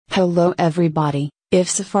Hello everybody, if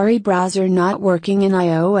Safari browser not working in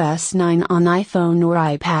iOS 9 on iPhone or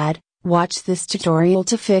iPad, watch this tutorial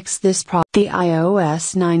to fix this problem. The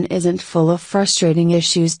iOS 9 isn't full of frustrating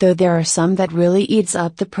issues, though there are some that really eats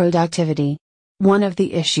up the productivity. One of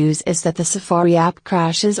the issues is that the Safari app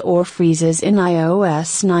crashes or freezes in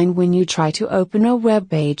iOS 9 when you try to open a web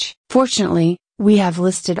page. Fortunately, we have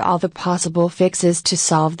listed all the possible fixes to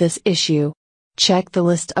solve this issue. Check the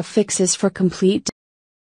list of fixes for complete.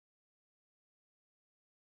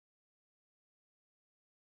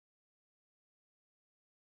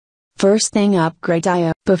 First thing, upgrade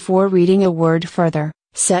iOS. Before reading a word further,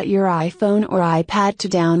 set your iPhone or iPad to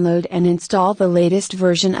download and install the latest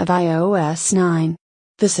version of iOS 9.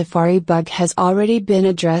 The Safari bug has already been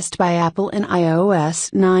addressed by Apple in iOS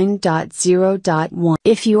 9.0.1.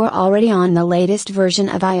 If you are already on the latest version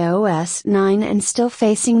of iOS 9 and still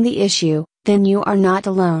facing the issue, then you are not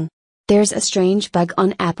alone. There's a strange bug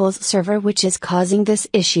on Apple's server which is causing this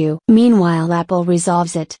issue. Meanwhile, Apple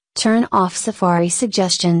resolves it. Turn off Safari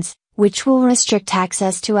suggestions, which will restrict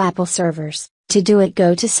access to Apple servers. To do it,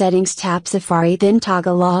 go to Settings, tap Safari, then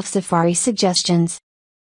toggle off Safari suggestions.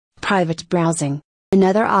 Private browsing.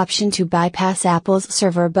 Another option to bypass Apple's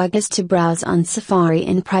server bug is to browse on Safari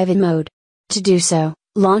in private mode. To do so,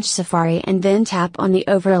 launch Safari and then tap on the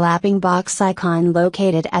overlapping box icon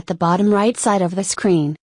located at the bottom right side of the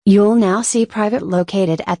screen. You'll now see Private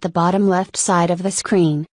located at the bottom left side of the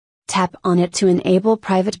screen. Tap on it to enable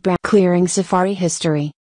private browsing. Clearing Safari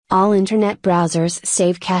history. All internet browsers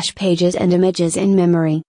save cache pages and images in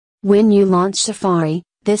memory. When you launch Safari,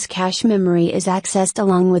 this cache memory is accessed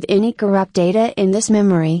along with any corrupt data in this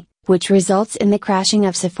memory, which results in the crashing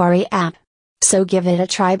of Safari app. So give it a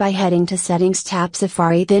try by heading to Settings, tap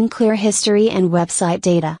Safari, then Clear History and Website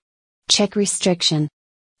Data. Check Restriction.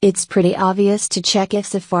 It's pretty obvious to check if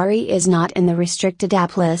Safari is not in the restricted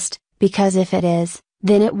app list, because if it is,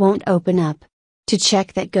 then it won't open up. To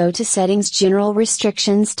check that, go to Settings, General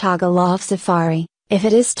Restrictions, toggle off Safari, if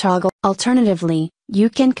it is toggled. Alternatively, you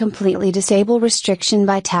can completely disable restriction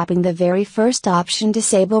by tapping the very first option,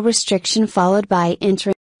 Disable Restriction, followed by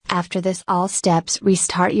entering. After this all steps,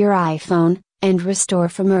 restart your iPhone, and restore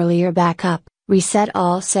from earlier backup. Reset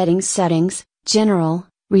all settings, General,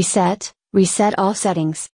 Reset all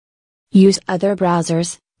settings. Use other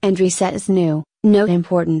browsers, and reset as new. Note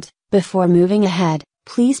important, before moving ahead,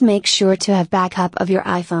 please make sure to have backup of your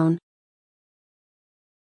iPhone.